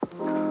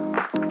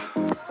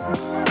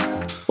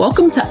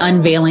Welcome to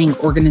Unveiling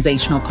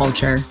Organizational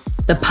Culture,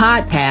 the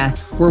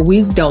podcast where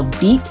we've delved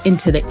deep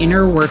into the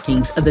inner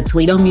workings of the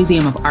Toledo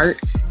Museum of Art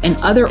and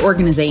other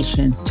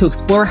organizations to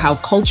explore how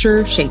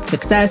culture shapes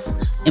success,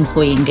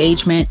 employee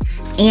engagement,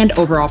 and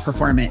overall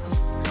performance.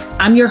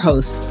 I'm your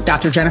host,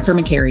 Dr. Jennifer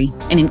McCary,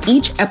 and in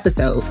each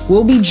episode,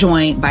 we'll be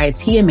joined by a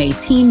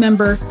TMA team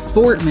member,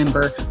 board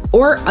member,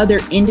 or other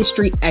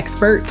industry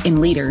experts and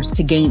leaders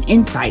to gain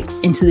insights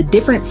into the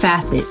different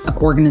facets of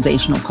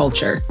organizational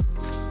culture.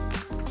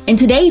 In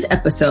today's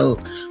episode,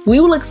 we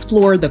will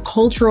explore the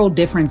cultural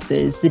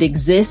differences that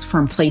exist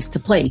from place to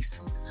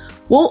place.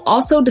 We'll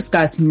also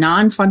discuss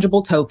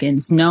non-fungible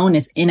tokens known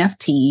as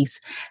NFTs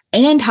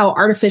and how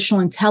artificial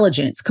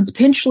intelligence could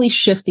potentially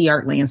shift the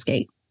art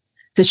landscape.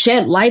 To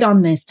shed light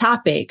on this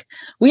topic,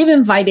 we've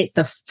invited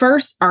the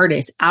first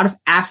artist out of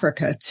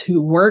Africa to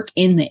work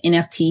in the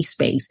NFT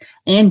space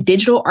and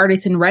digital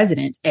artist in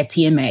residence at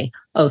TMA,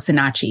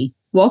 Osinachi.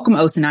 Welcome,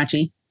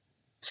 Osinachi.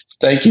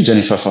 Thank you,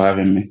 Jennifer, for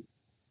having me.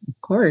 Of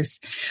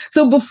course.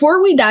 So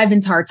before we dive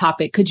into our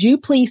topic, could you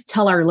please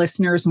tell our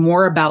listeners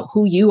more about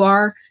who you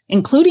are,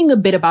 including a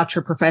bit about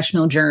your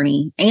professional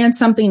journey and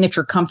something that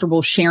you're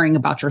comfortable sharing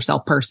about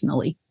yourself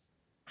personally?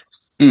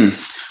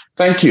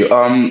 Thank you.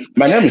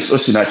 My name is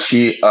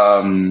Osinachi.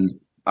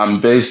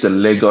 I'm based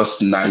in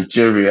Lagos,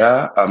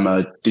 Nigeria. I'm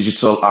a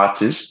digital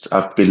artist.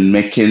 I've been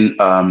making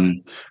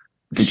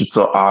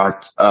digital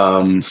art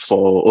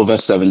for over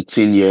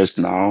 17 years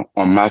now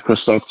on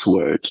Microsoft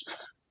Word.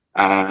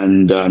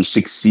 And about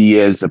 6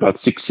 years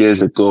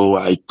ago,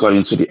 I got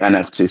into the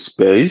NFT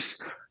space.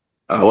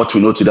 What we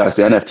know today as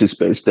the NFT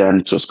space, then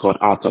it was called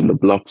art on the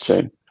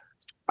blockchain.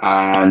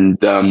 And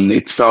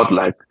it felt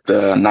like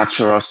the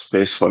natural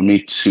space for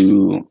me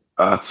to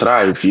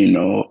thrive,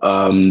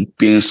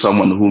 being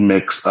someone who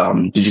makes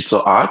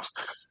digital art.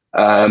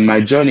 My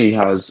journey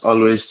has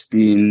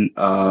been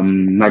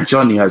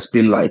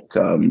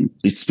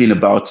it's been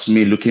about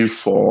me looking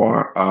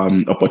for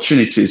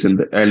opportunities in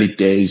the early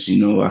days,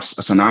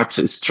 as an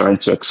artist, trying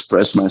to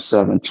express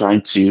myself and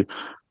trying to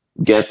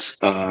get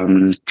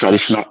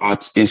traditional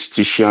arts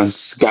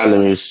institutions,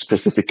 galleries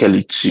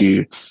specifically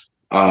to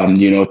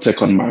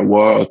take on my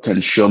work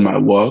and show my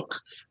work.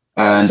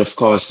 And of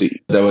course,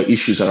 there were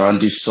issues around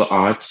digital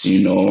arts,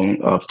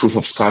 proof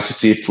of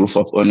scarcity, proof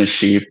of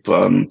ownership,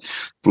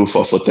 proof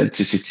of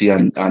authenticity,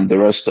 and the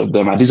rest of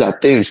them. And these are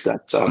things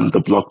that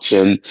the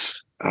blockchain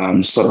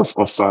sort of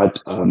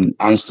offered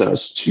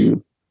answers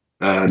to,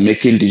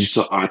 making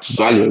digital art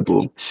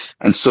valuable.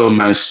 And so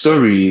my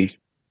story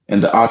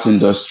in the art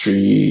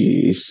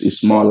industry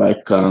is more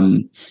like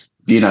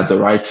being at the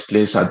right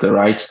place at the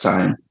right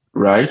time.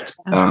 Right.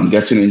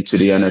 Getting into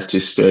the NFT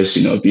space,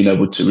 being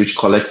able to reach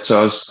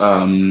collectors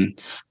through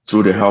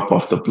the help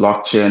of the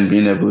blockchain,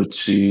 being able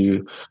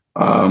to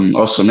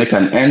also make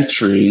an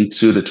entry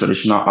into the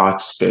traditional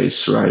art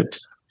space, right?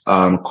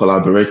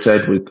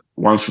 Collaborated with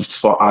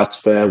 154 Art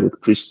Fair, with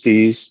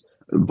Christie's,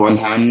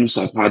 Bonhams.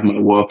 I've had my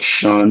work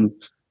shown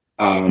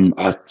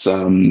at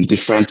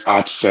different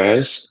art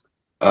fairs.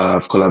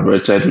 I've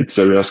collaborated with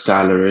various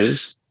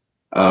galleries.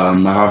 I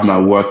have my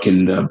work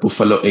in the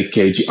Buffalo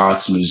AKG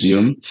Art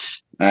Museum.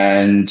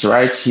 And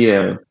right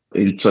here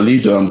in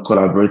Toledo, I'm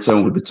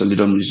collaborating with the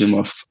Toledo Museum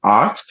of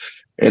Art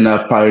in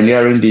a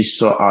pioneering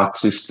digital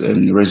artist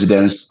in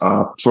residence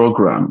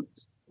program,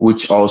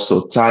 which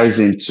also ties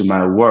into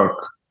my work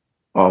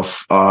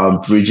of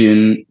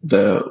bridging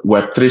the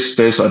Web3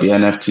 space or the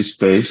NFT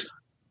space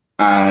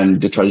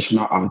and the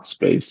traditional art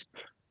space.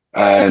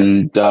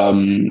 And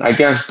I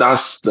guess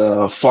that's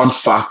the fun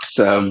fact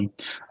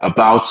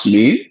about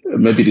me.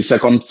 Maybe the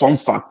second fun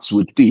fact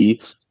would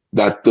be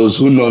that those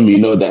who know me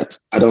know that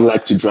I don't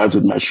like to drive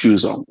with my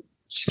shoes on.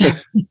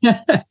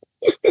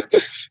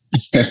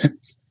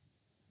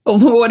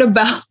 What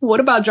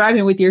about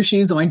driving with your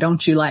shoes on?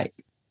 Don't you like?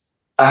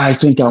 I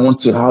think I want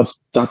to have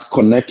that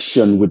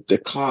connection with the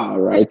car,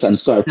 right? And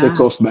so I take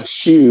off my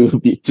shoe to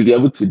be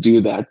able to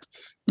do that.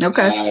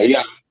 Okay.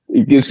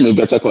 It gives me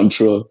better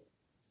control.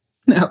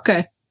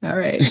 Okay. All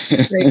right.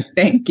 Great.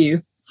 Thank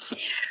you.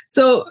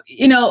 So,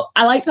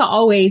 I like to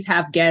always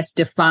have guests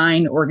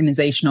define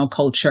organizational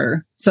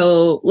culture.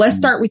 So let's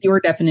start with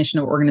your definition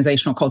of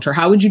organizational culture.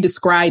 How would you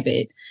describe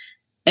it?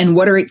 And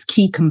what are its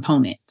key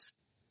components?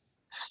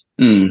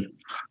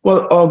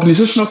 Well,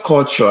 organizational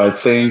culture, I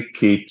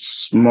think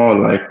it's more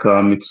like,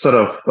 it's sort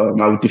of,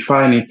 I would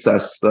define it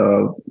as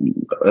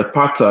a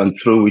pattern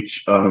through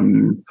which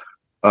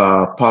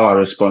power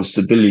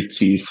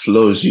responsibility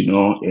flows,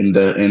 in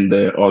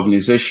the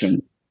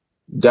organization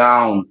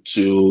down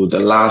to the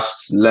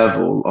last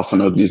level of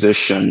an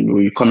organization.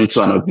 When you come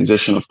into an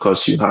organization, of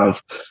course, you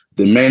have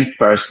the main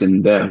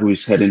person there who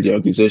is heading the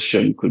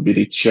organization. Could be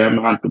the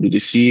chairman, could be the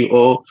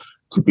CEO,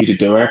 could be the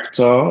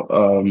director.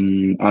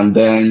 And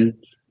then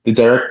the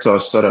director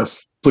sort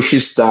of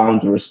pushes down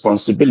the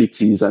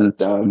responsibilities and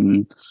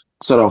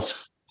sort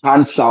of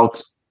hands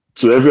out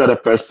to every other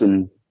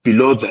person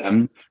below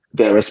them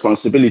their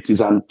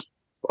responsibilities, and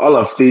all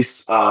of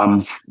this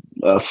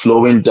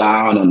flowing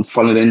down and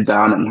funneling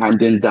down and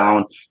handing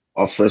down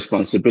of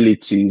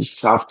responsibilities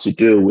have to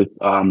do with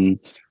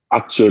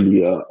actualizing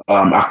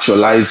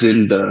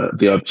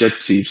the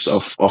objectives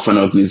of an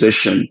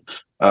organization.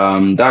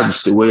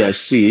 That's the way I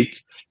see it.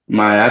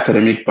 My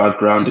academic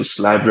background is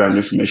library and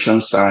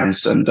information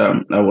science, and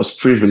I was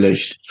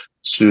privileged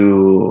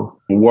to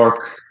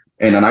work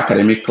in an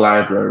academic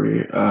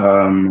library,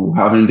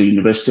 having the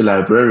university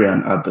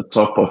librarian at the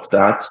top of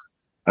that,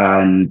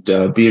 and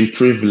being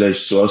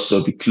privileged to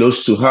also be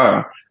close to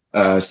her,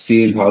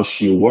 seeing how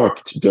she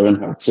worked during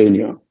her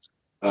tenure.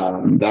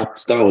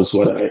 That was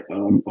what I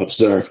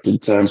observed in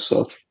terms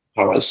of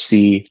how I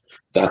see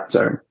that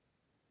term.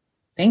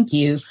 Thank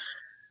you.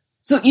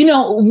 So,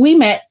 we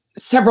met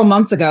several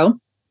months ago.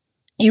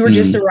 You were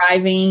just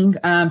arriving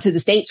to the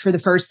States for the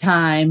first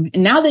time.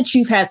 And now that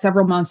you've had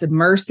several months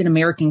immersed in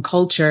American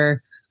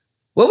culture,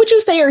 what would you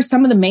say are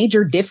some of the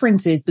major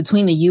differences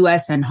between the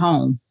U.S. and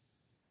home?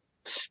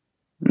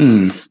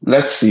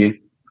 Let's see.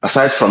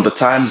 Aside from the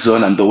time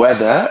zone and the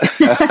weather,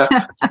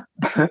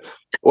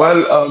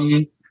 well,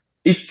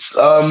 it's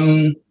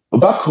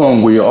back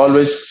home we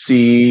always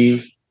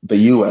see the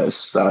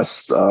US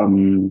as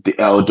the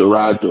El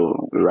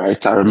Dorado,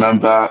 right? I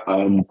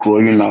remember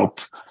growing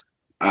up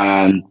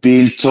and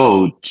being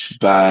told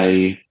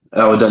by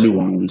elderly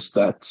ones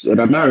that in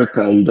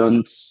America you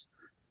don't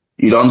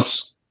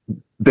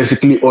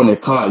basically own a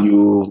car.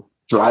 You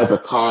drive a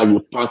car,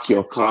 you park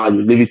your car,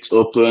 you leave it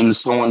open.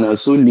 Someone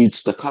else who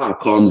needs the car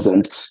comes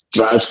and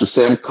drives the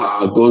same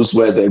car, goes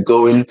where they're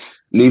going,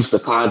 leaves the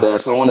car there.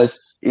 Someone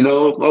else,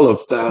 all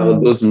of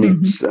that, those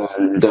myths.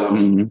 And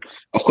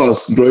of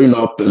course, growing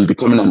up and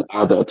becoming an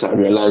adult, I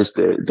realized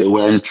they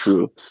weren't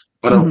true.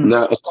 But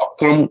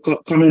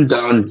coming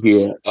down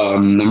here,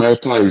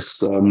 America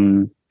is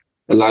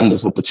a land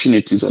of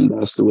opportunities, and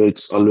that's the way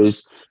it's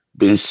always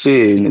been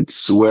seen.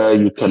 It's where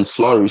you can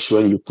flourish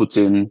when you put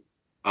in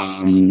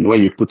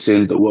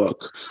the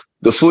work.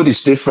 The food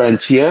is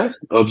different here,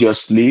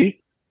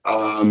 obviously.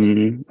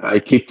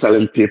 I keep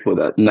telling people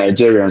that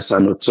Nigerians are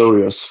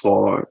notorious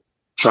for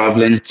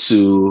traveling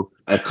to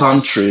a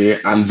country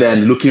and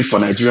then looking for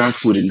Nigerian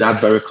food in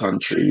that very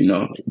country.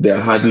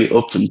 They're hardly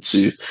open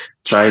to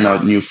trying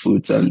out new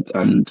foods and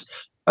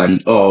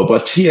all.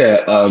 But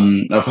here,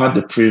 I've had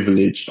the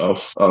privilege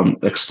of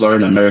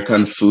exploring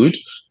American food,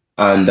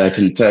 and I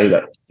can tell you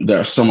that there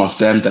are some of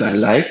them that I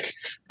like,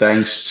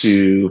 thanks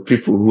to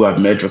people who have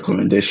made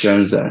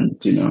recommendations and,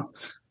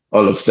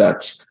 all of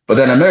that. But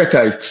then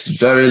America, it's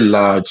very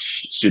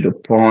large to the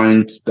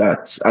point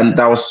that, and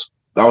I was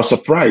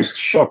surprised,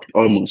 shocked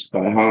almost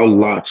by how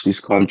large this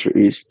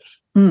country is.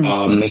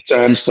 In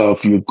terms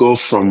of you go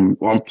from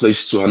one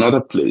place to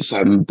another place,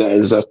 and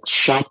there's a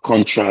sharp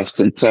contrast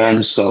in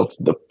terms of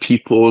the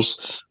people's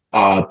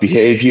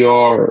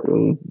behavior,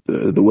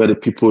 the way the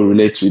people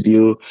relate with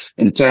you,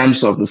 in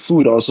terms of the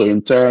food, also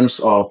in terms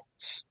of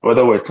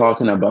whether we're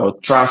talking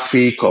about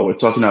traffic or we're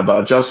talking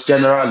about just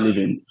general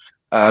living.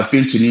 I've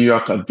been to New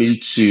York, I've been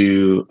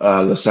to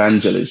Los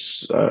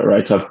Angeles,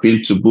 right? I've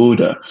been to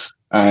Buda,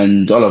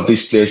 and all of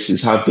these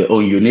places have their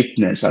own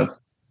uniqueness. Of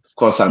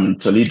course, I'm in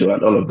Toledo,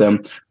 and all of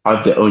them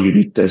have their own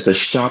uniqueness. The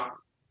sharp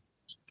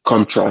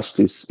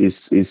contrast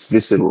is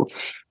visible.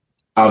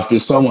 I've been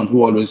someone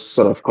who always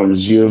sort of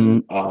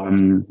consume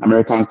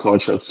American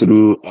culture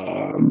through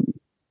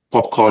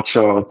pop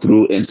culture,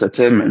 through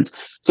entertainment.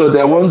 So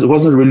there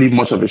wasn't really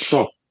much of a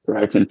shock,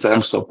 right, in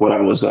terms of what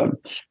I was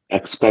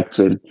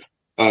expecting.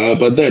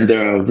 But then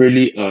there are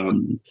really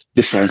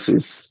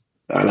differences,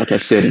 like I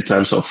said, in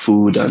terms of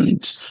food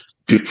and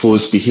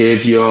people's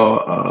behavior,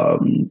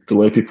 the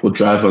way people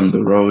drive on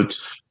the road,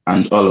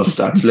 and all of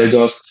that.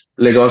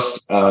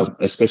 Lagos,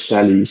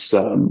 especially,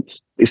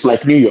 it's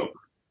like New York,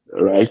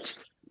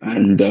 right?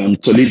 And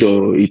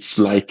Toledo, it's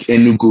like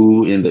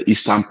Enugu in the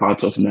eastern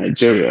part of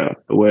Nigeria,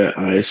 where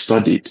I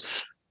studied.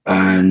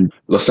 And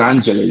Los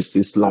Angeles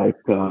is like,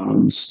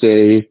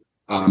 say,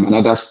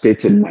 another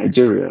state in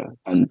Nigeria.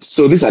 And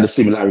so these are the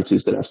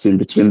similarities that I've seen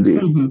between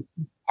the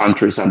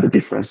countries and the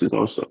differences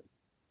also.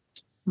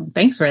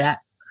 Thanks for that.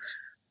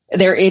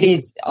 It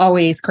is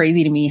always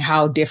crazy to me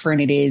how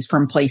different it is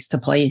from place to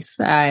place.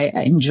 I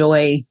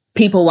enjoy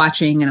people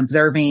watching and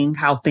observing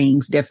how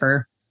things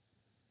differ.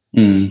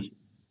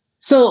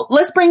 So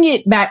let's bring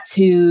it back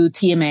to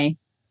TMA.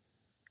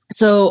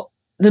 So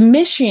the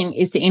mission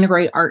is to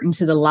integrate art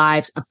into the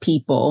lives of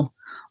people.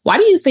 Why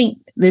do you think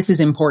this is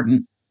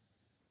important?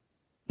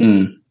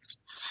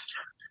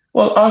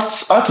 Well,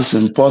 art is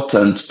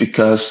important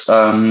because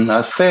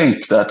I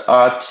think that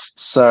art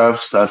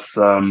serves as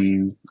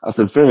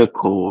a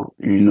vehicle,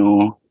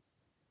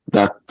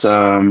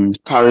 that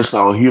carries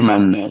our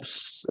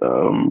humanness,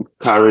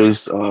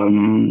 carries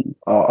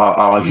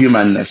our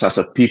humanness as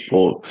a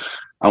people.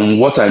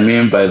 And what I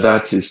mean by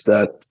that is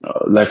that,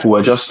 like we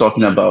were just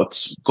talking about,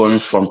 going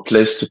from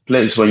place to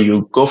place. When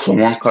you go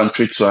from one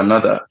country to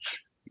another,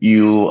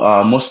 you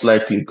are most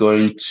likely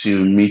going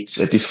to meet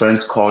a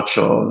different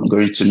culture,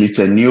 going to meet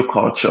a new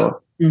culture.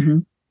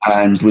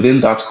 And within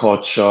that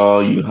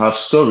culture, you have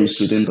stories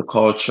within the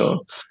culture.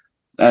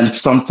 And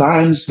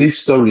sometimes these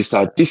stories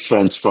are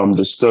different from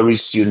the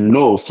stories you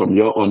know from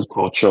your own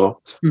culture.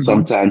 Mm-hmm.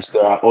 Sometimes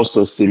there are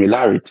also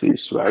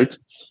similarities, right?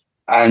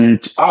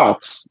 And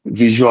art,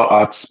 visual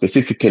art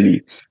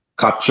specifically,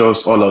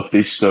 captures all of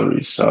these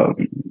stories.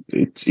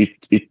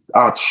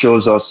 Art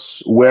shows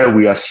us where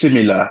we are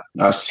similar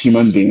as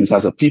human beings,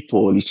 as a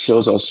people. It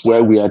shows us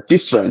where we are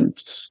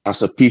different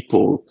as a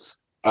people.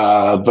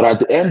 But at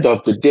the end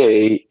of the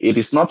day, it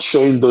is not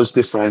showing those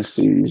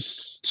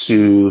differences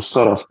to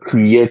sort of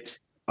create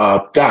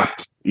a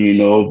gap,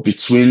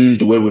 between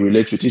the way we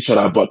relate with each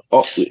other, but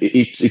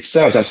it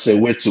serves as a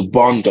way to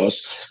bond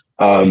us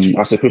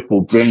as a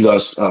people, bring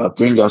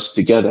us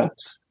together.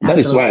 That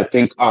is why Absolutely. I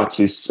think art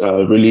is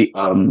really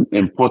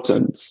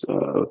important.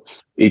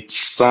 It's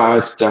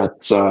sad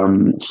that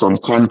from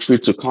country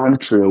to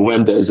country,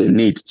 when there's a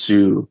need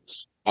to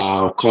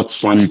cut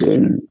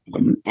funding,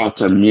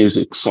 art and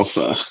music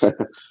suffer.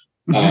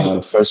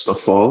 First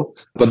of all,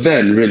 but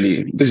then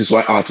really, this is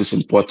why art is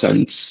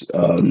important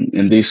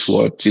in this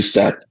world, is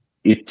that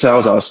it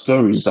tells our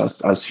stories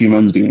as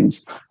human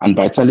beings, and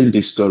by telling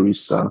these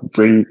stories,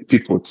 bring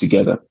people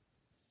together.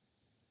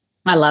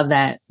 I love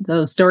that.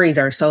 Those stories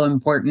are so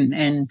important.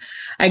 And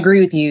I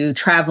agree with you,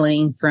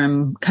 traveling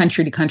from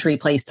country to country,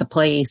 place to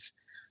place.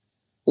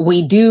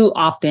 We do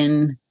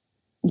often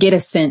get a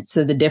sense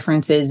of the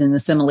differences and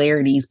the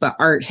similarities, but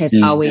art has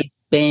always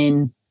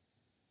been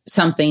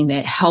something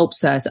that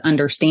helps us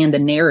understand the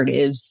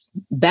narratives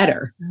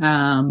better.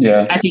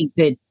 I think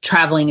that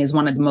traveling is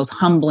one of the most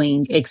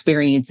humbling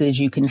experiences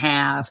you can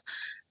have.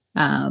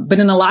 But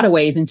in a lot of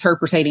ways, the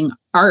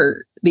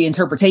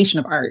interpretation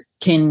of art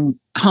can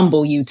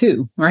humble you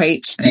too,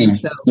 right? And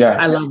so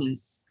I love it.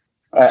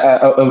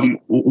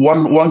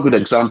 One good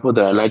example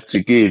that I like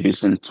to give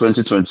is in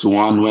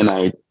 2021 when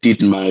I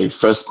did my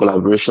first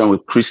collaboration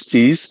with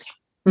Christie's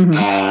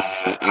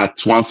at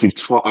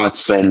 154 Art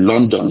Fair in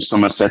London,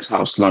 Somerset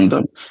House,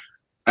 London.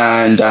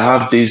 And I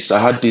had these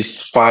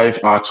 5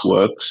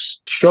 artworks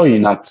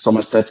showing at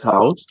Somerset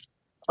House.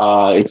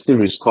 It's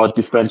series called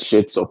Different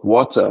Shades of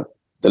Water.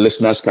 The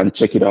listeners can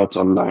check it out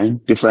online.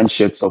 Different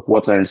Shades of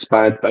Water,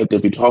 inspired by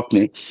David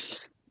Hockney.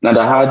 And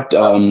I had,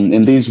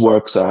 in these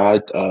works, I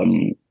had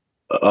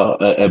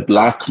a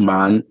black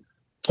man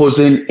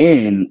posing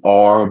in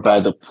or by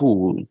the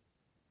pool.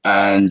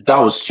 And that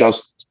was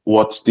just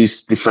what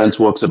these different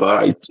works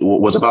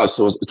was about.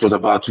 So it was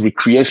about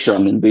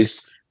recreation in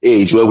this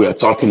age where we are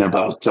talking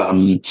about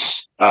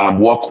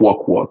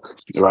walk,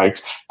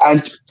 right?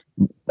 And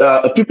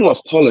people of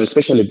color,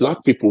 especially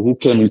black people who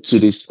came into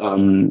this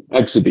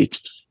exhibit,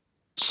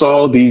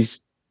 saw these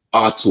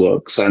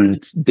artworks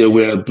and they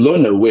were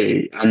blown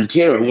away. And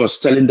here I was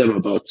telling them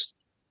about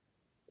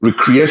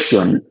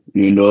recreation,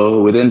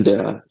 within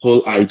the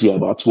whole idea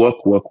about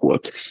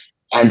work.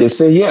 And they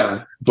say,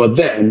 yeah, but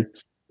then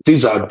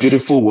these are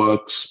beautiful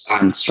works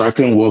and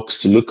striking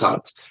works to look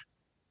at,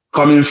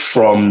 coming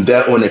from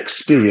their own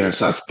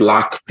experience as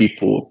Black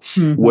people,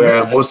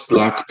 where most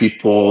Black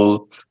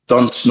people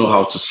don't know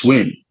how to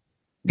swim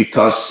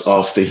because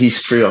of the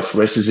history of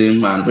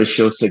racism and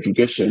racial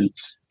segregation,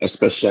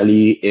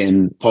 especially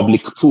in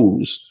public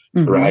pools,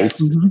 right?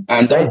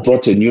 And that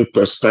brought a new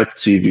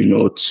perspective,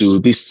 to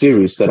this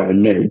series that I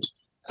made.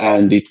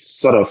 And it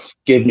sort of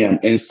gave me an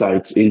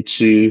insight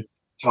into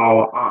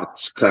how art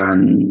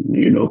can,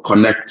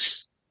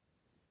 connect.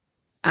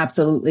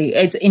 Absolutely.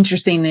 It's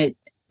interesting that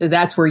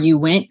that's where you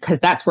went, because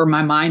that's where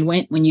my mind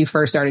went when you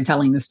first started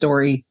telling the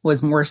story,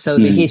 was more so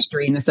the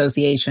history and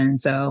association.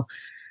 So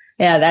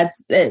yeah,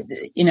 that's,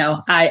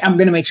 I'm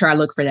going to make sure I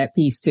look for that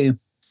piece too.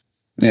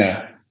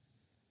 Yeah.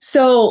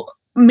 So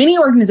many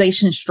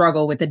organizations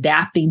struggle with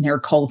adapting their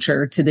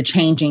culture to the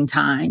changing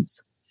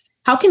times.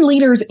 How can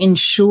leaders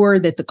ensure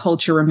that the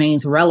culture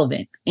remains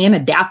relevant and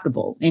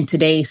adaptable in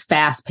today's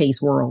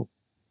fast-paced world?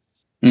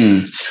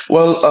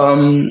 Well,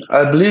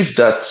 I believe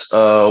that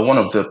one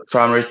of the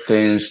primary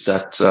things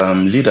that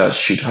leaders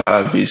should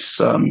have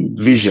is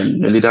vision.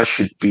 The leader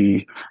should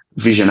be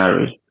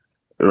visionary,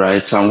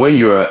 right? And when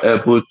you are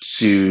able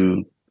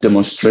to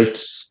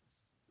demonstrate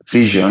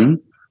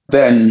vision,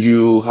 then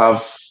you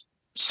have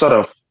sort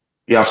of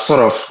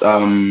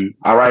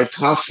arrived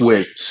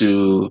halfway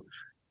to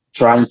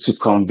trying to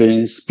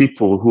convince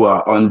people who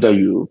are under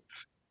you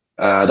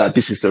that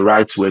this is the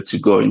right way to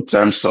go in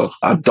terms of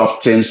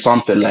adopting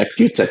something like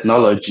new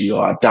technology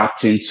or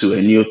adapting to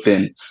a new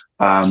thing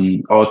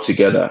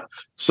altogether.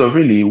 So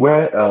really,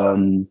 where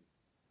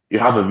you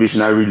have a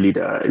visionary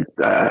leader,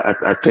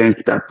 I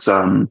think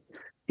that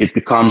it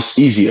becomes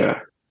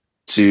easier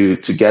to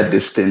get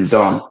this thing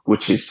done,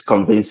 which is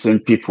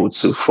convincing people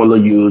to follow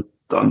you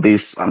on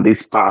this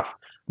path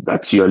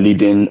that you're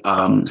leading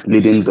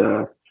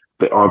the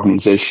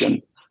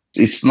organization.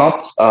 It's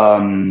not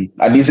an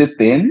easy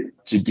thing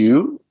to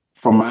do.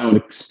 From my own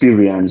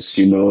experience,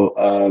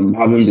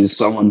 having been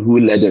someone who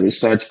led a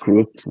research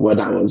group when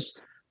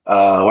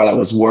while I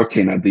was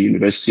working at the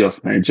University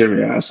of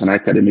Nigeria as an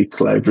academic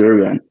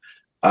librarian,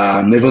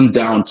 even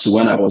down to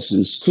when I was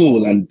in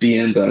school and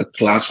being the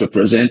class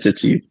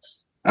representative.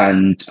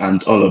 and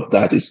all of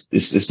that is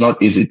it's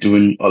not easy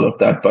doing all of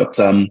that. But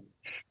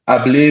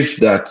I believe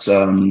that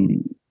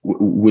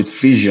with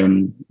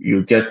vision,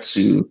 you get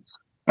to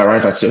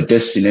arrive at your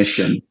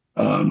destination.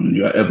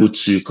 You are able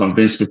to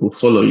convince people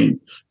following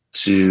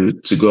to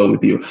go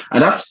with you,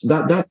 and that's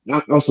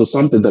also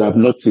something that I've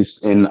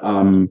noticed in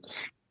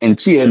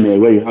TMA,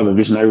 where you have a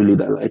visionary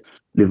leader like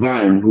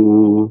Divine,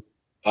 who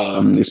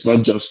is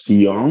not just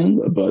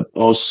young but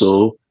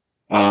also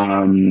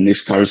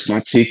is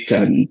charismatic,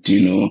 and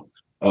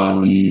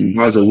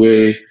has a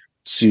way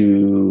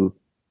to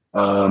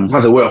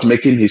has a way of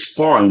making his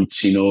point,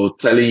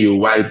 telling you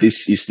why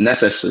this is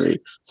necessary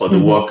for the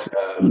Mm-hmm.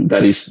 work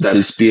that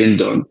is being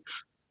done.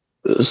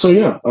 So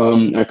yeah,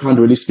 I can't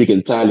really speak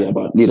entirely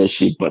about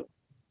leadership, but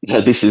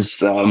this is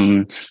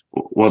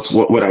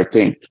what I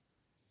think.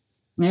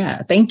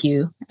 Yeah, thank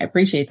you. I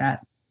appreciate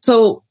that.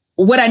 So,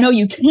 what I know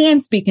you can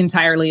speak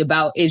entirely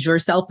about is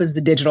yourself as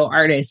a digital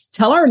artist.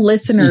 Tell our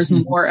listeners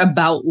more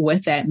about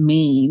what that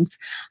means.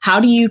 How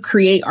do you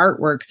create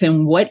artworks,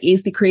 and what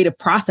is the creative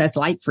process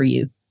like for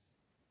you?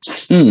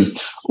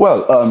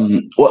 Well,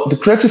 the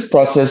creative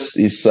process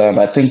is,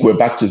 I think we're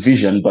back to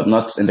vision, but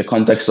not in the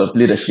context of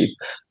leadership.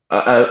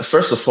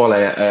 First of all,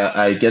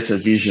 I get a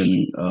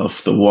vision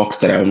of the work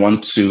that I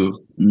want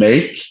to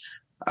make,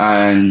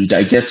 and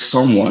I get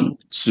someone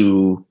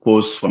to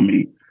pose for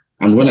me.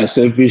 And when I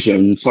say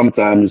vision,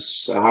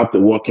 sometimes I have the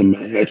work in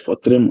my head for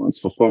 3 months,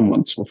 for 4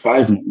 months, for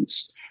 5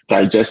 months,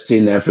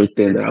 digesting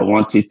everything that I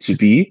want it to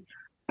be.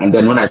 And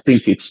then when I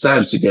think it's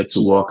time to get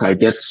to work, I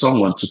get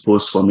someone to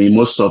pose for me.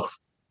 Most of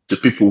the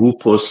people who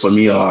pose for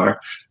me are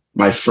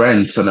my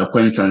friends and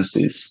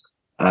acquaintances.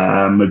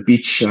 I'm a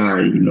bit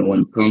shy,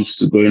 when it comes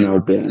to going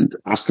out there and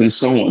asking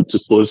someone to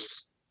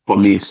pose for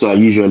me. So I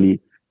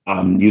usually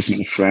use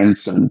my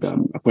friends and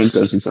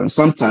acquaintances, and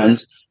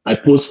sometimes I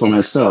pose for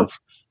myself.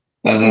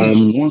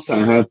 Once I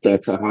have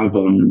that, I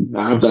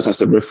have that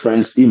as a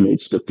reference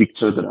image, the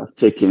picture that I've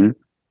taken,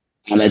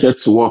 and I get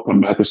to work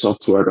on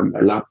Microsoft Word on my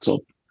laptop,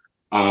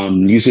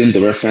 using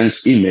the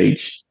reference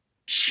image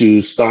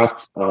to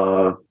start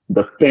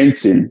the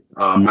painting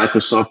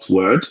Microsoft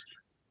Word,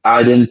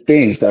 adding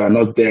things that are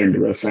not there in the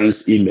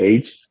reference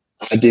image,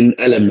 adding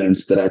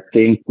elements that I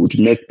think would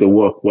make the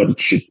work what it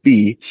should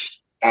be.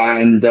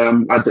 And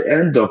at the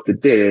end of the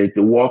day,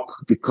 the work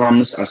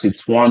becomes as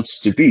it wants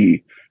to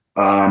be.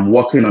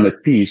 Working on a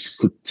piece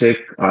could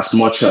take as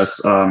much as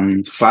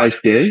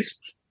 5 days,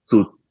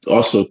 could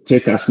also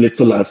take as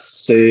little as,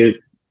 say,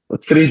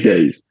 3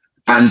 days.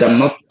 And I'm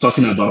not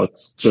talking about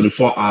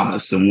 24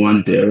 hours in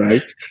one day,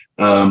 right?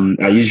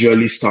 I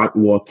usually start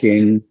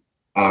working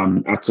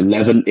at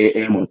 11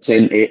 a.m. or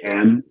 10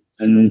 a.m.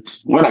 And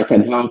when I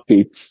can help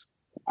it,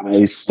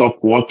 I stop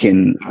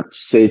working at,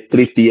 say,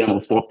 3 p.m.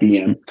 or 4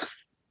 p.m.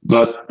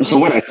 But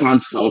when I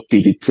can't help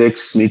it, it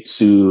takes me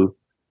to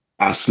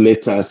as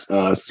late as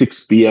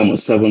 6 p.m. or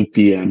 7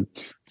 p.m.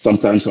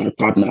 Sometimes my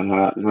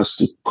partner has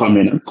to come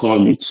in and call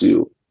me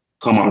to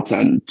come out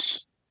and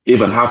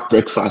even have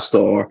breakfast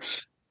or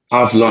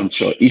have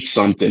lunch or eat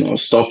something or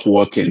stop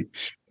working,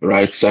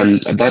 right?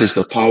 And that is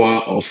the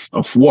power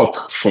of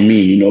work for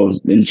me,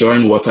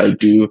 enjoying what I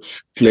do,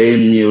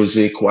 playing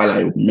music while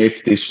I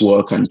make this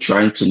work and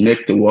trying to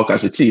make the work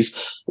as it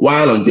is.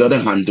 While on the other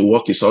hand, the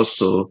work is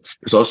also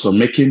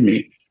making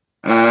me.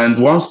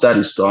 And once that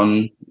is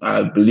done,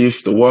 I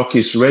believe the work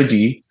is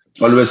ready,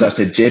 always as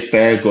a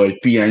JPEG or a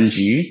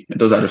PNG.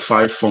 Those are the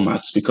five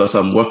formats because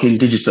I'm working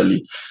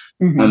digitally.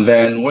 Mm-hmm. And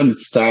then when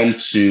it's time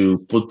to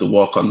put the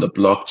work on the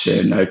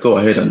blockchain, I go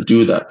ahead and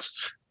do that.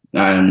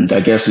 And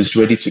I guess it's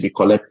ready to be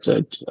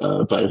collected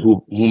by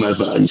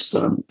whomever is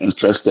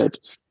interested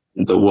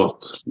in the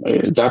work.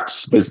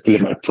 That's basically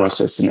my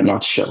process in a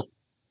nutshell.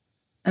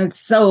 It's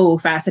so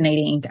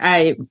fascinating.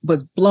 I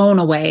was blown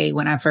away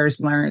when I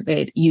first learned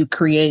that you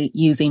create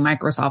using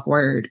Microsoft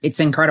Word. It's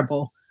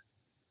incredible.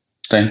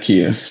 Thank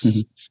you.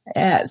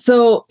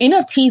 So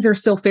NFTs are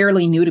still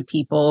fairly new to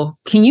people.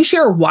 Can you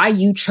share why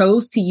you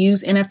chose to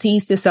use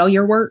NFTs to sell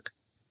your work?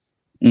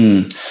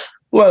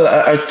 Well,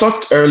 I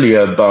talked earlier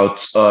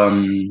about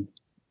the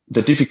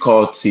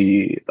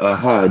difficulty I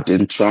had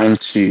in trying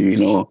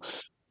to,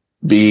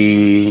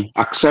 be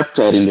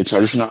accepted in the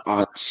traditional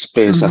art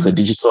space as a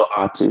digital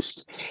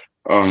artist.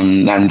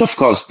 And of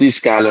course, these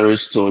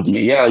galleries told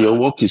me, yeah, your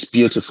work is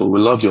beautiful. We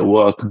love your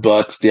work,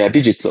 but they are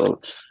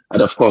digital.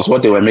 And of course,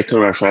 what they were making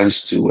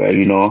reference to were,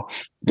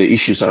 the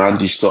issues around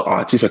digital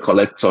art. If a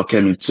collector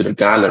came into the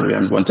gallery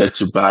and wanted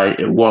to buy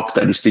a work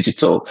that is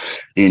digital,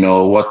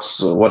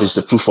 what is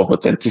the proof of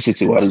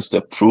authenticity? What is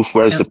the proof?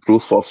 Where is the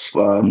proof of,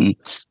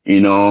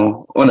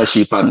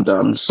 ownership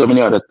and so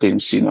many other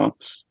things,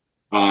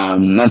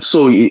 and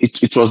so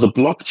it was the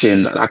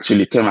blockchain that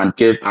actually came and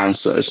gave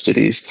answers to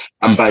this.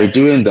 And by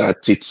doing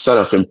that, it sort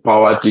of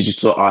empowered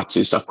digital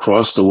artists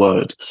across the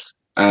world.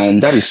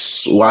 And that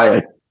is why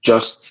I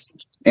just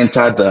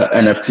entered the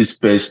NFT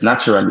space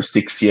naturally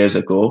 6 years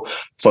ago.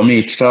 For me,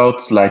 it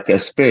felt like a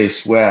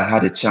space where I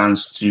had a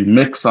chance to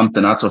make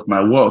something out of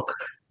my work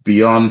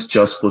beyond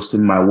just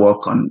posting my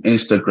work on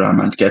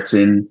Instagram and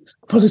getting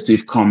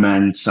positive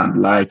comments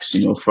and likes,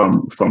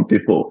 from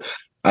people.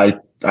 I,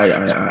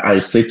 I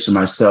say to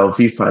myself,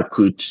 if I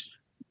could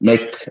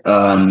make,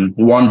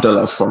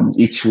 $1 from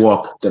each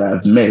work that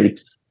I've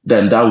made,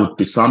 then that would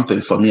be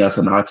something for me as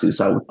an artist.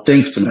 I would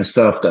think to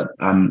myself that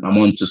I'm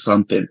onto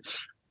something.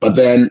 But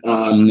then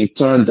it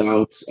turned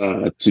out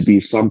to be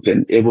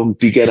something even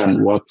bigger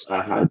than what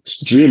I had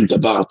dreamed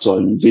about or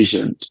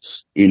envisioned.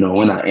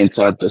 When I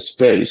entered the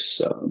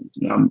space,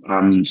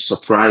 I'm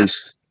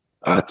surprised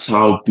at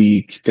how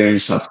big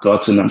things have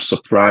gotten. I'm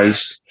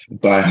surprised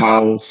by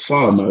how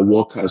far my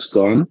work has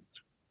gone.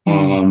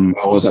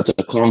 I was at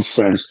a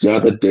conference the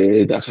other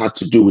day that had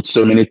to do with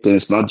so many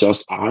things, not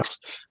just art.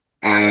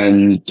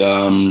 And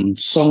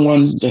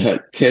someone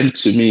came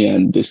to me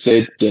and they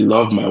said they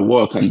love my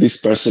work, and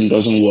this person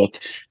doesn't work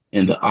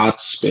in the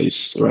art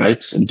space,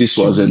 right? And this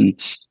was in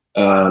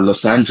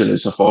Los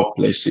Angeles, of all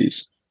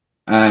places.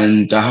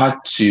 And I had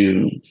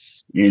to,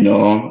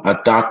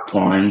 at that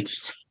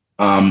point,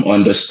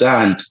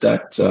 understand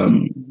that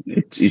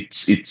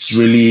it's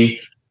really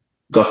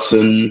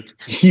gotten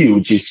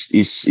huge.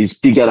 Is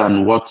bigger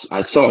than what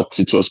I thought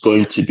it was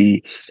going to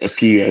be a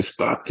few years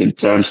back in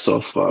terms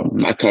of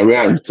my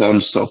career, in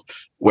terms of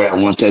where I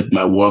wanted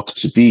my work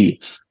to be.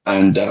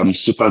 And I'm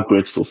super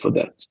grateful for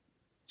that.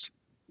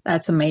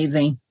 That's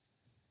amazing.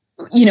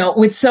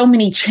 With so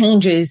many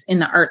changes in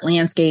the art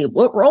landscape,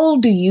 what role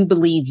do you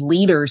believe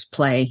leaders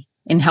play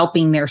in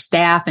helping their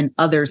staff and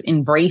others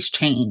embrace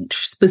change,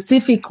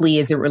 specifically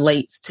as it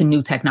relates to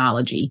new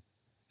technology?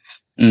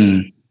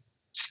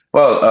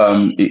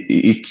 Well,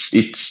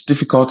 it's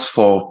difficult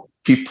for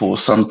people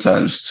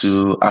sometimes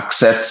to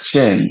accept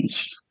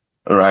change,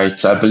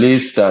 right? I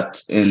believe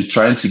that in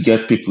trying to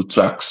get people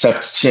to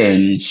accept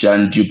change,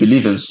 and you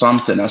believe in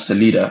something as a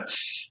leader,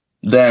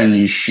 then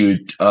you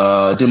should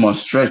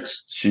demonstrate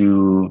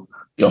to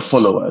your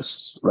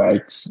followers,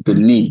 right, the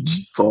need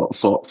for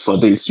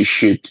this. You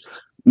should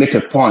make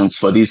a point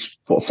for this,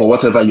 for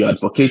whatever you're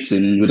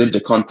advocating within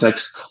the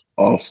context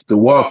of the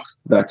work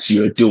that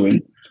you're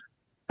doing.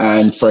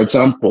 And for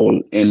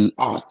example, in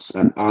art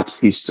and art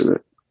history,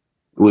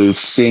 we've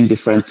seen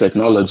different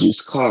technologies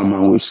come,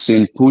 and we've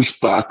seen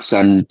pushbacks,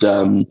 and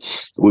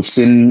we've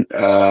seen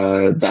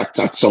that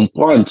at some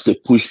point the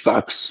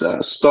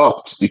pushbacks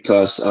stopped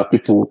because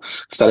people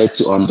started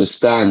to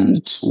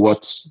understand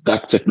what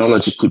that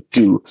technology could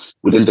do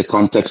within the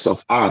context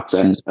of art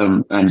and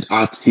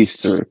art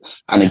history.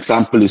 An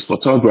example is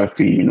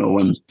photography.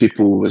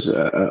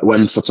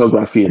 When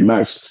photography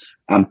emerged,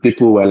 and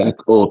people were like,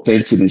 "Oh,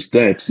 painting is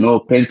dead." No,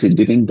 painting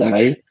didn't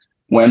die.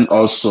 When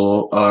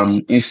also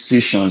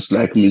institutions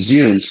like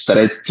museums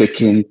started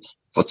taking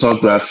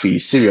photography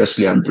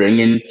seriously and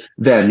bringing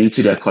them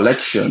into their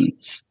collection,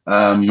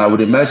 I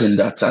would imagine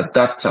that at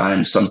that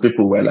time, some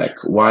people were like,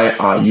 "Why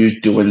are you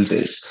doing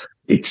this?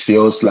 It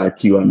feels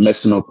like you are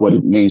messing up what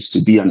it means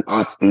to be an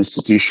art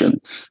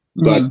institution."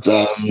 But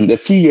a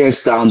few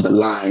years down the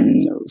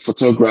line,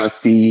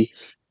 photography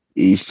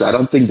I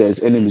don't think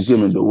there's any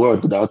museum in the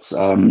world without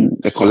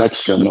a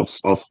collection of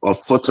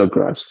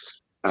photographs.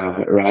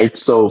 Right.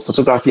 So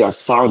photography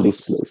has found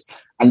its place.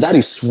 And that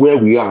is where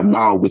we are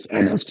now with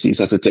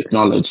NFTs as a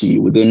technology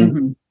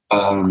within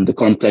the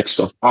context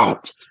of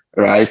art.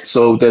 Right.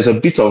 So there's a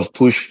bit of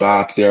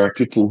pushback. There are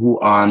people who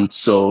aren't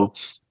so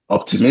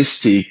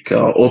optimistic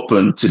or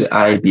open to the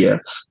idea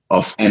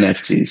of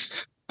NFTs.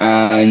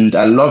 And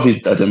I love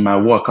it that in my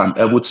work, I'm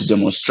able to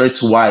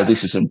demonstrate why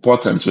this is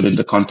important within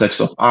the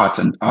context of art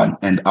and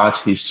art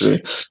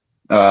history.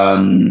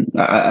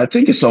 I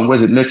think in some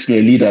ways it makes me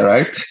a leader,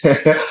 right?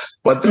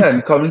 But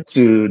then coming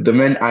to the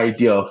main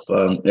idea of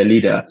a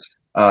leader,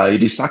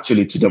 it is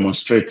actually to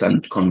demonstrate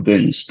and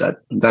convince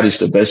that is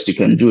the best you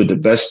can do. The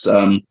best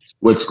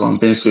way to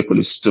convince people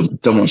is to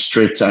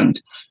demonstrate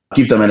and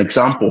give them an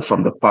example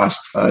from the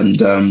past and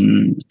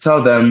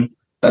tell them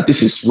that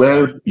this is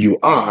where you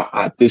are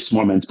at this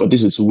moment, but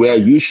this is where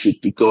you should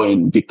be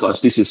going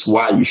because this is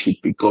why you should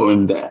be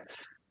going there.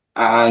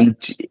 And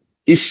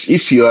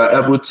if you are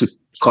able to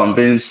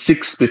convince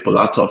 6 people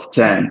out of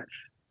 10,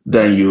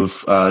 then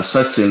you've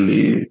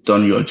certainly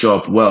done your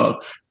job well.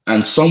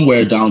 And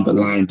somewhere down the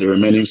line, the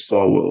remaining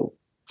 4 will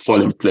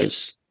fall in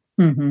place.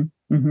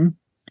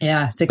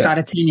 Yeah, 6 out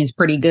of 10 is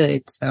pretty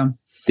good. So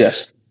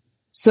yes.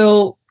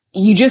 So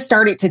you just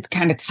started to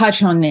kind of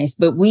touch on this,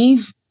 but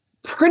we've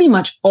pretty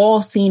much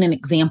all seen an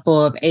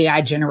example of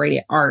AI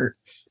generated art.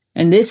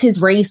 And this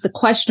has raised the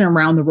question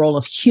around the role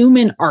of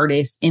human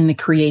artists in the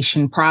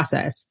creation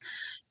process.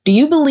 Do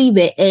you believe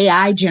that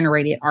AI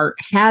generated art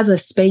has a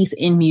space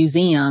in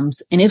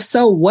museums? And if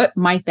so, what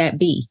might that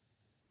be?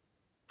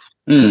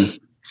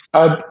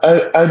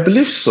 I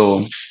believe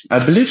so.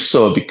 I believe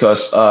so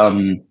because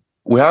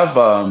we have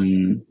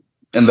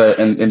in the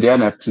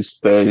NFT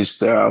space,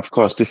 there are of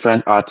course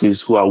different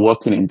artists who are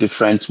working in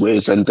different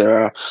ways, and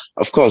there are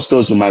of course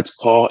those who might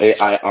call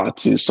AI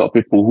artists or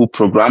people who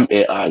program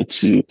AI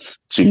to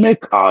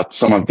make art.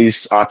 Some of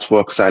these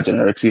artworks are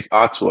generative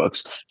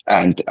artworks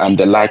and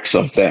the likes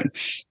of them.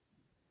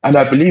 And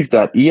I believe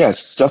that,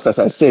 yes, just as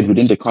I said,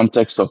 within the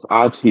context of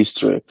art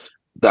history,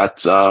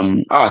 that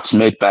art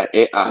made by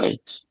AI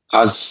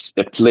has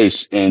a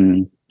place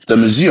in the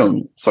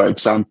museum, for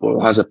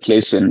example, has a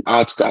place in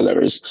art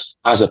galleries,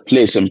 has a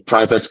place in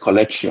private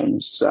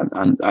collections,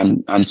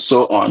 and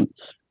so on.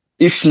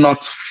 If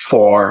not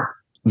for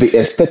the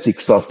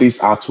aesthetics of these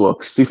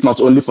artworks, if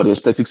not only for the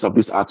aesthetics of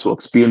these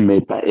artworks being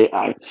made by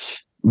AI,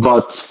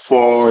 but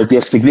for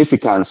their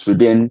significance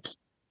within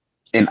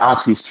in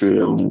art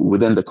history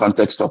within the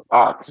context of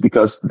art,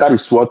 because that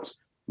is what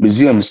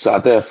museums are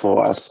there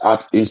for as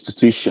art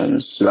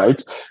institutions,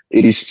 right?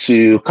 It is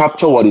to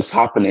capture what is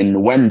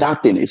happening when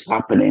that thing is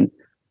happening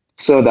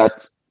so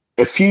that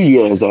a few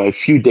years or a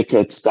few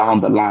decades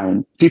down the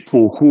line,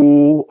 people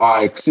who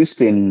are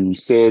existing,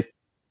 say,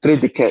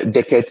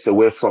 decades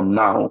away from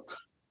now,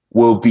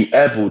 will be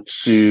able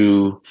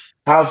to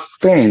have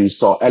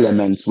things or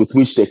elements with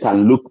which they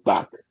can look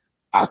back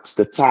at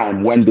the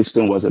time when this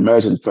thing was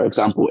emerging, for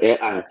example,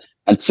 AI,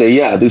 and say,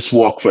 yeah, this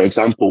work, for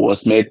example,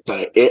 was made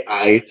by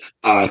AI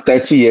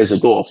 30 years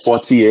ago or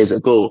 40 years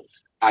ago.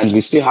 And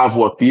we still have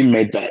work being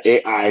made by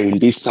AI in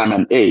this time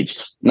and age.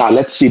 Now,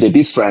 let's see the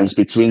difference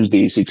between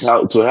these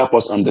to help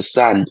us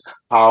understand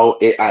how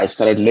AI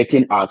started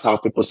making art, how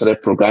people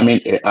started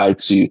programming AI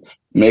to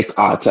make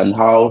art, and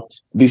how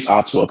this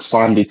artwork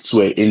found its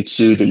way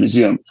into the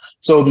museum.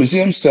 So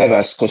museums serve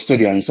as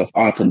custodians of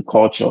art and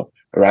culture,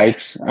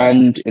 right?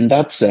 And in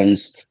that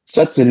sense,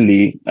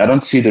 certainly, I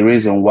don't see the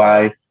reason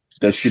why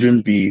there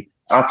shouldn't be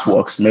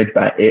artworks made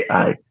by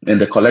AI in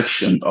the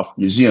collection of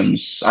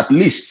museums, at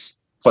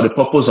least for the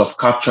purpose of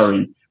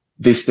capturing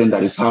this thing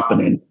that is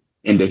happening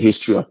in the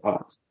history of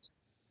art.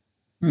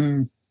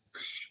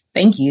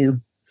 Thank you.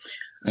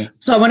 Yeah.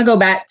 So I want to go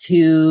back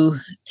to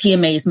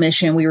TMA's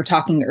mission. We were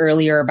talking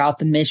earlier about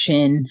the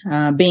mission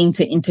being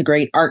to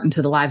integrate art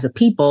into the lives of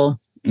people.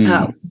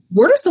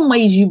 What are some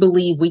ways you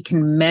believe we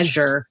can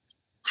measure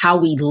how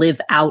we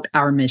live out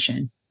our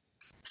mission?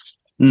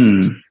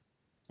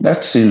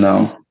 Let's see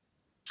now.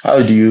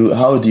 How do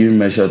you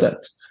measure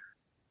that?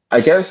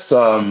 I guess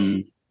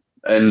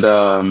in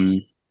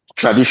the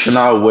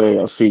traditional way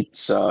of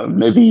it,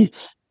 maybe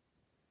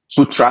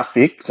foot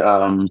traffic.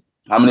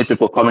 How many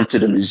people come into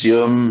the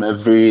museum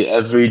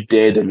every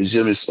day? The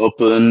museum is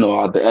open,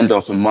 or at the end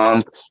of a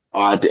month,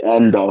 or at the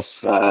end of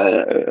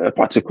a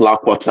particular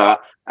quarter,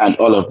 and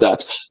all of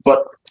that.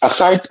 But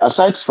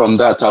aside from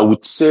that, I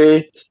would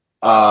say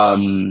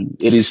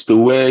it is the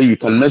way you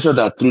can measure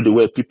that through the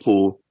way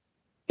people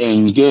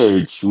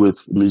engage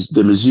with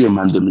the museum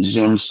and the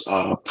museum's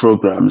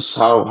programs.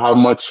 How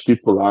much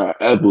people are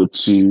able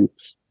to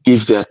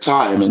give their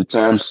time in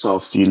terms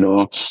of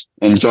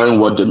enjoying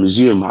what the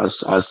museum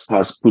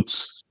has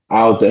put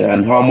out there,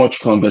 and how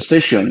much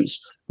conversations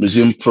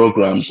museum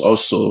programs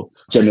also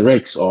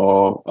generate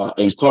or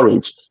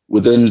encourage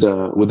within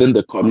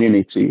the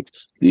community.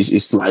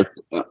 It's like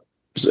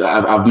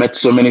I've met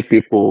so many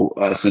people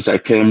since I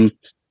came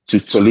to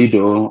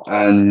Toledo,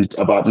 and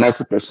about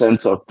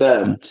 90% of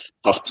them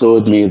have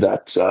told me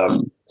that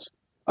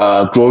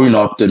growing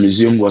up, the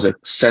museum was a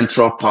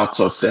central part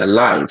of their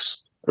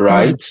lives,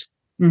 right?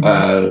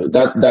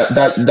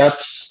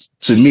 That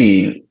to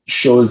me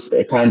shows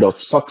a kind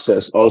of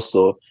success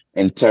also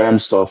in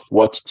terms of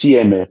what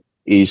TMA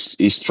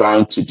is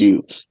trying to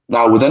do.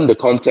 Now, within the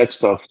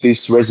context of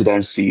this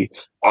residency,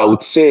 I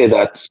would say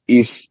that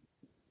if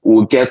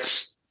we get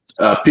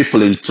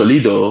people in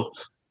Toledo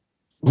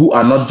who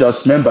are not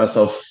just members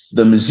of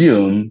the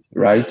museum,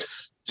 right,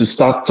 to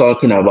start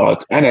talking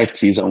about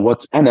NFTs and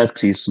what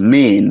NFTs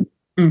mean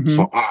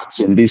for art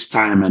in this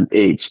time and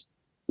age,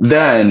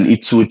 then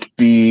it would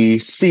be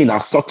seen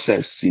as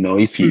success,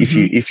 if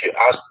you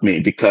ask me,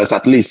 because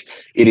at least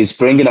it is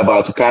bringing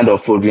about a kind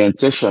of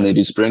orientation, it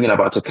is bringing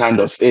about a kind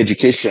of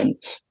education,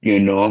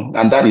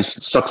 and that is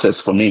success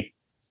for me.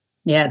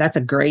 Yeah, that's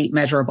a great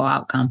measurable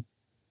outcome.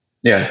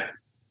 Yeah.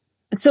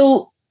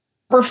 So,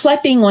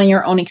 reflecting on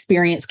your own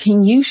experience,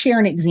 can you share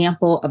an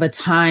example of a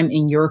time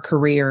in your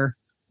career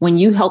when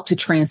you helped to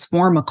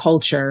transform a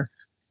culture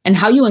and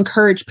how you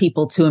encourage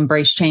people to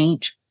embrace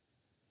change?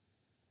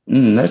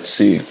 Let's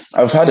see.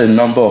 I've had a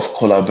number of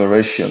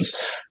collaborations.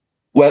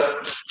 Well,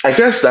 I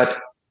guess that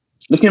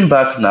looking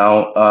back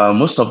now,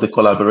 most of the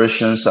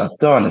collaborations I've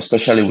done,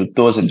 especially with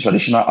those in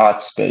traditional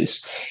art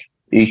space,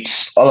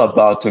 it's all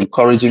about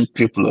encouraging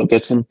people or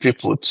getting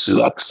people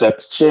to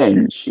accept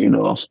change,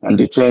 and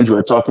the change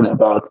we're talking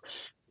about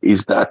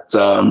is that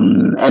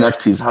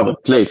NFTs have a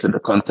place in the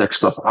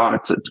context of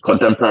art,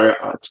 contemporary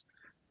art,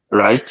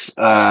 right?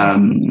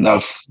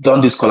 I've done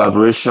this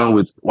collaboration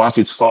with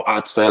 154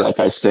 Art Fair, like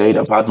I said.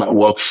 I've had my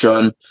work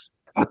shown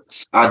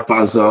at Art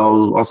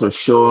Basel, also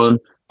shown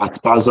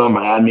at Basel,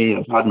 Miami.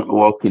 I've had my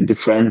work in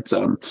different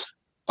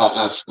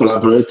I've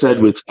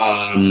collaborated with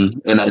a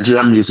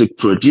Nigerian music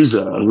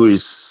producer who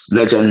is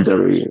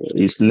legendary.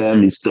 His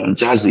name is Don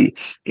Jazzy,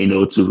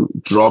 to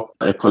drop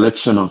a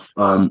collection of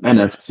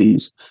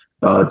NFTs,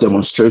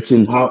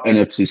 demonstrating how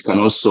NFTs can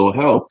also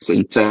help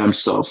in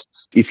terms of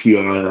if you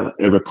are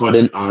a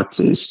recording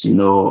artist, a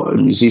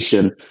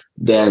musician,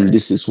 then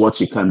this is what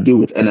you can do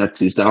with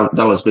NFTs.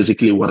 That was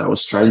basically what I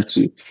was trying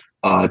to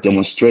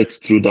demonstrate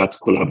through that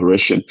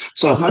collaboration.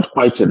 So I've had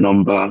quite a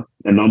number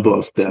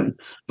of them,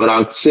 but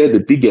I'd say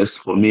the biggest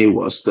for me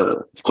was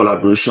the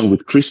collaboration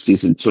with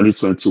Christie's in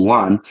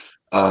 2021,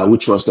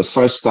 which was the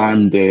first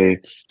time they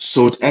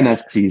sold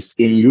NFTs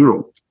in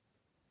Europe,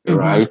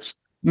 right?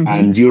 Mm-hmm.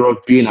 And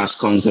Europe being as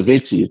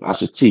conservative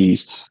as it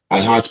is, I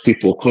had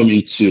people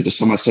coming to the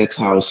Somerset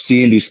House,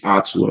 seeing these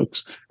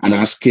artworks and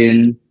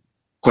asking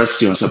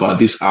questions about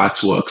these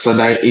artworks.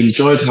 And I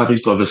enjoyed having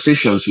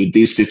conversations with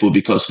these people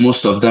because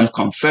most of them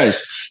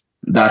confessed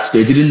that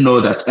they didn't know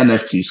that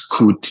NFTs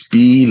could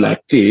be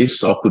like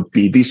this or could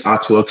be these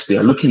artworks they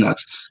are looking at.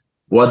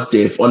 What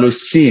they've always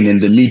seen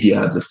in the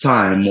media at the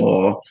time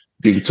or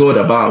been told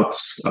about,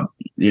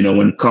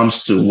 when it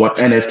comes to what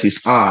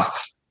NFTs are,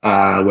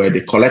 were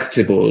the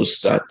collectibles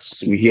that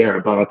we hear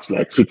about,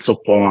 like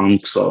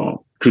CryptoPunks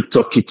or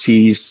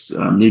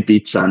CryptoKitties,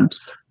 Nibits and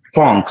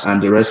Punks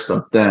and the rest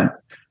of them.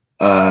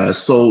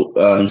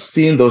 So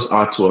seeing those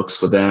artworks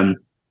for them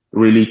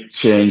really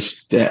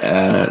changed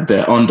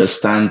their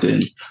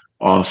understanding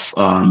of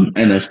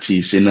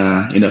NFTs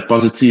in a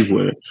positive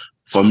way.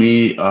 For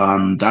me,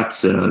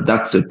 that's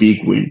a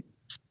big win.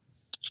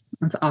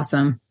 That's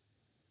awesome.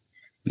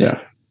 Yeah.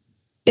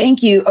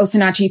 Thank you,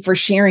 Osinachi, for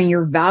sharing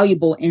your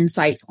valuable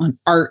insights on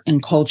art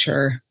and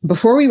culture.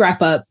 Before we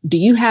wrap up, do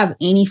you have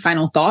any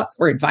final thoughts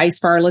or advice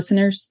for our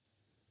listeners?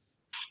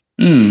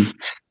 I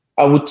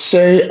would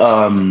say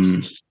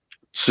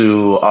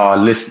to our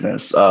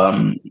listeners,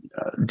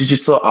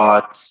 digital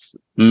art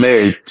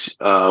made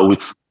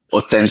with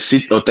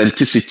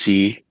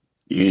authenticity,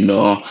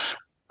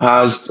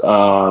 has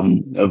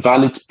a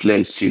valid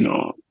place,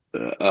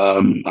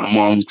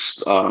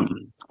 amongst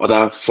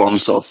other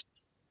forms of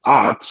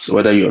art,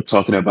 whether you're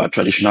talking about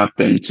traditional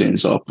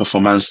paintings or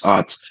performance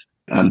art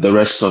and the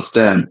rest of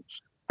them.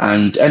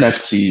 And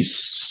NFTs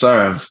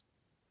serve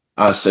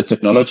as a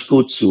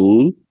technological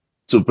tool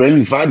to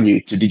bring value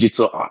to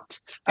digital art.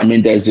 I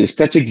mean, there's the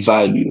aesthetic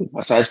value.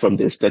 Aside from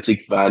the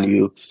aesthetic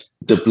value,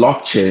 the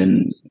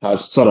blockchain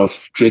has sort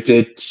of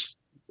created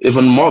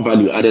even more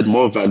value, added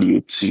more value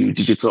to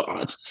digital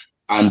art.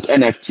 And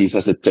NFTs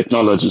as a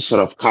technology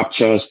sort of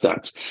captures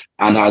that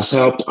and has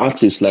helped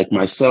artists like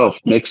myself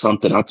make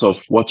something out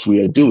of what we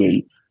are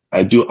doing.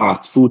 I do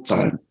art full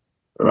time,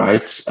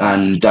 right?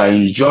 And I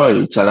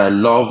enjoy it. And I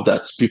love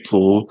that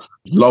people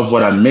love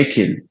what I'm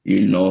making.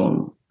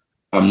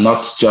 I'm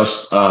not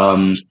just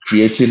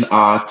creating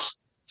art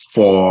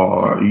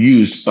for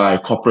use by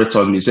corporate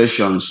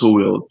organizations who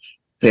will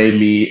pay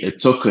me a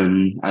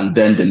token and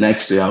then the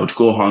next day I would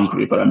go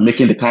hungry. But I'm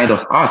making the kind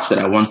of art that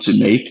I want to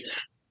make.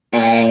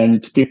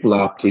 And people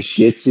are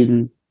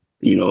appreciating,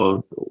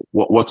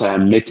 what I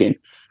am making.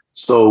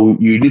 So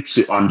you need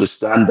to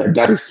understand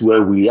that is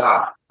where we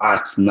are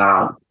at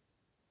now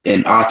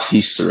in art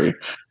history.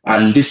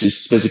 And this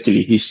is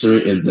basically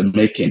history in the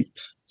making.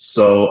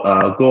 So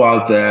go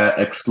out there,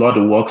 explore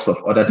the works of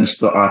other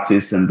digital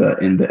artists in the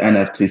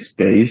NFT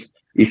space.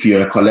 If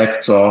you're a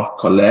collector,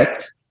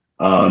 collect.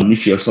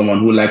 If you're someone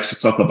who likes to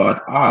talk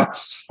about art,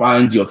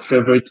 find your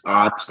favorite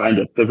art, find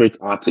your favorite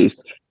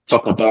artist.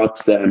 Talk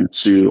about them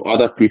to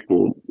other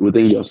people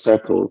within your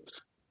circle.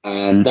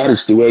 And that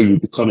is the way you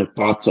become a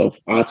part of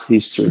art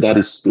history. That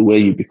is the way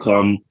you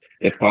become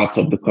a part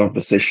of the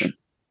conversation.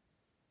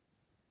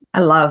 I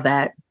love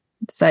that.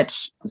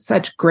 Such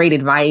great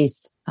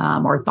advice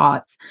or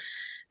thoughts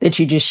that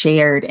you just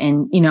shared.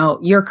 And,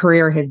 your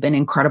career has been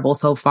incredible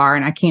so far.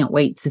 And I can't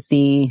wait to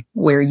see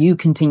where you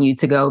continue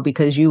to go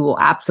because you will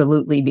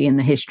absolutely be in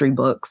the history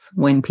books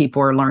when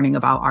people are learning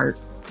about art.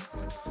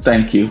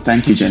 Thank you.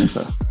 Thank you,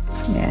 Jennifer.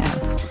 Yeah.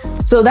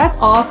 So that's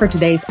all for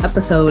today's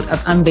episode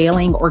of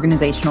Unveiling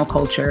Organizational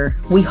Culture.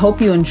 We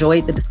hope you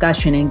enjoyed the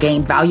discussion and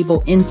gained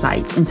valuable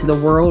insights into the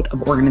world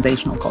of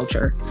organizational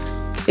culture.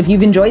 If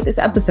you've enjoyed this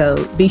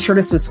episode, be sure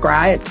to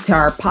subscribe to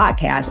our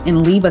podcast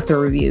and leave us a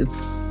review.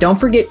 Don't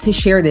forget to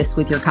share this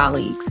with your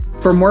colleagues.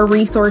 For more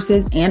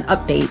resources and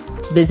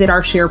updates, visit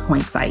our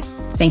SharePoint site.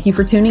 Thank you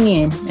for tuning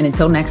in, and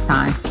until next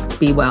time,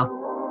 be well.